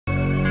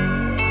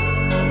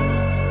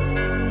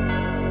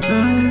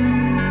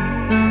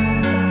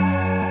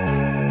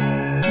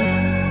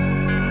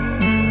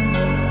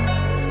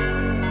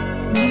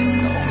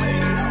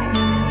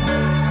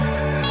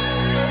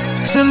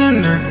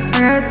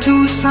got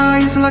two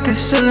sides like a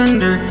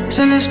cylinder.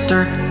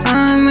 Sinister,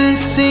 I'm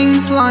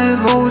menacing, fly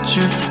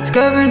vulture.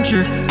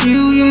 Scavenger,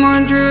 you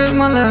my drip,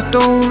 my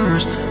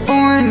leftovers.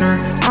 Foreigner,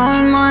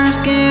 on my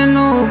skin,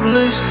 no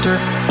blister.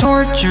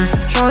 Torture,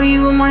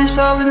 Shawty with my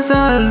silence,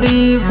 I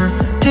leave her.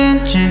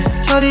 Tension,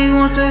 Shawty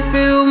wants to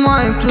feel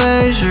my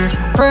pleasure.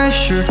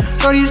 Pressure,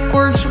 Shawty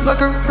squirts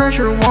like a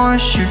pressure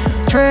washer.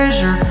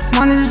 Treasure,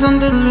 mine is on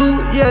the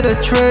loot, yeah the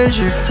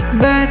treasure.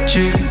 Bad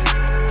chick,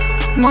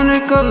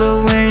 Monica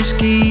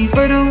Lewinsky,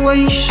 fade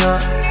away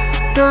shot.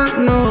 Dirk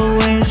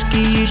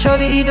Nowitski,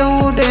 Shawty the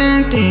whole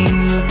damn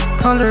thing.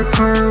 Call her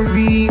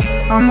Kirby,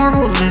 I'm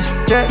marvelous.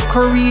 Jack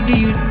Kirby, do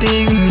you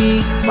dig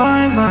me?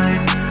 Bye bye.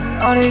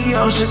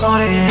 Adios, all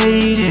they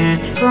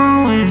hating,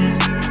 growing.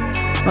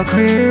 My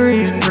career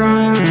is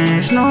growing,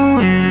 it's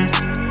snowing.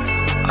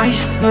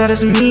 Ice, that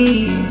is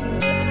me,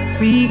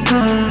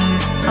 because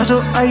I'm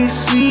so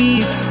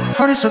icy.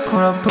 Heart is so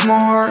cold, I put my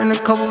heart in a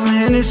cup of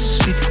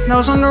Hennessy. Now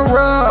it's on the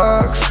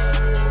rocks.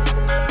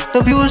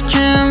 The people's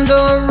jam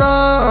the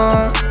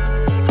rock.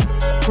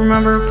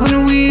 Remember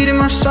putting weed in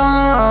my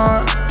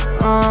sock.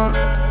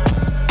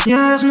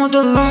 Yeah, I smoked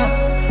a lot.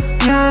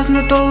 Yeah, I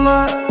smoked a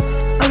lot.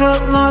 I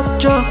got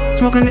locked up.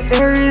 Smoking the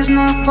air is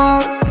not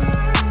fog.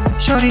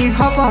 Shawty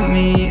hop on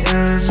me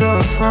as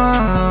a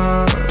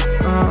frog.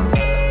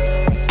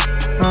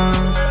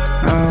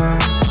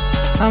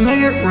 I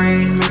make it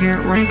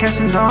rain, cats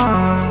and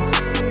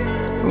dogs.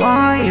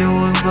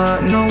 Wild,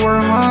 but nowhere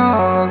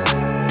hog.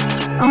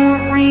 I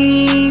want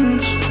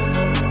rings.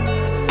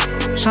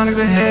 Sonic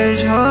the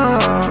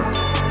Hedgehog.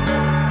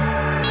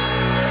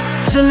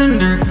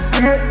 Cylinder,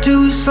 I got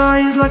two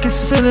sides like a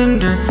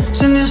cylinder.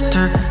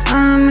 Sinister,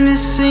 I'm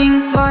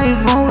menacing, fly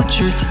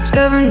vulture.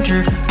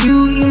 Scavenger,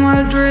 you eat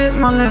my drip,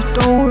 my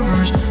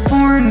leftovers.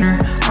 Foreigner,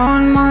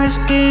 on my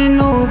skin,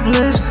 no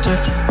blister.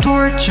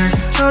 Torture,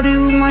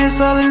 Shawty with my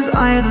silence,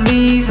 I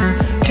leave her.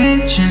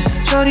 Tension,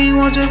 Shawty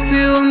wants to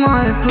feel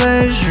my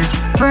pleasure.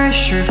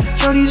 Pressure,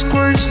 Shawty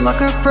squirts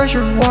like a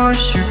pressure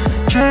washer.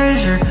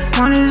 Treasure,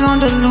 mine is on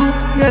the loop,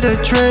 yeah the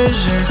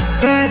treasure.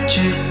 Bad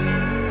chick,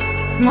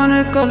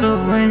 Monica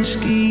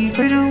Lewinsky,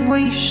 fade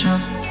away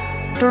shot.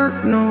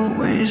 Dirk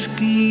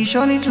Nowitski,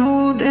 Shawty the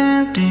whole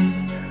damn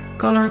thing.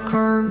 Call her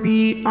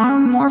Kirby,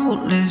 I'm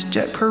marvelous.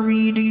 Jack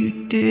Kirby, do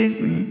you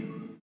dig me?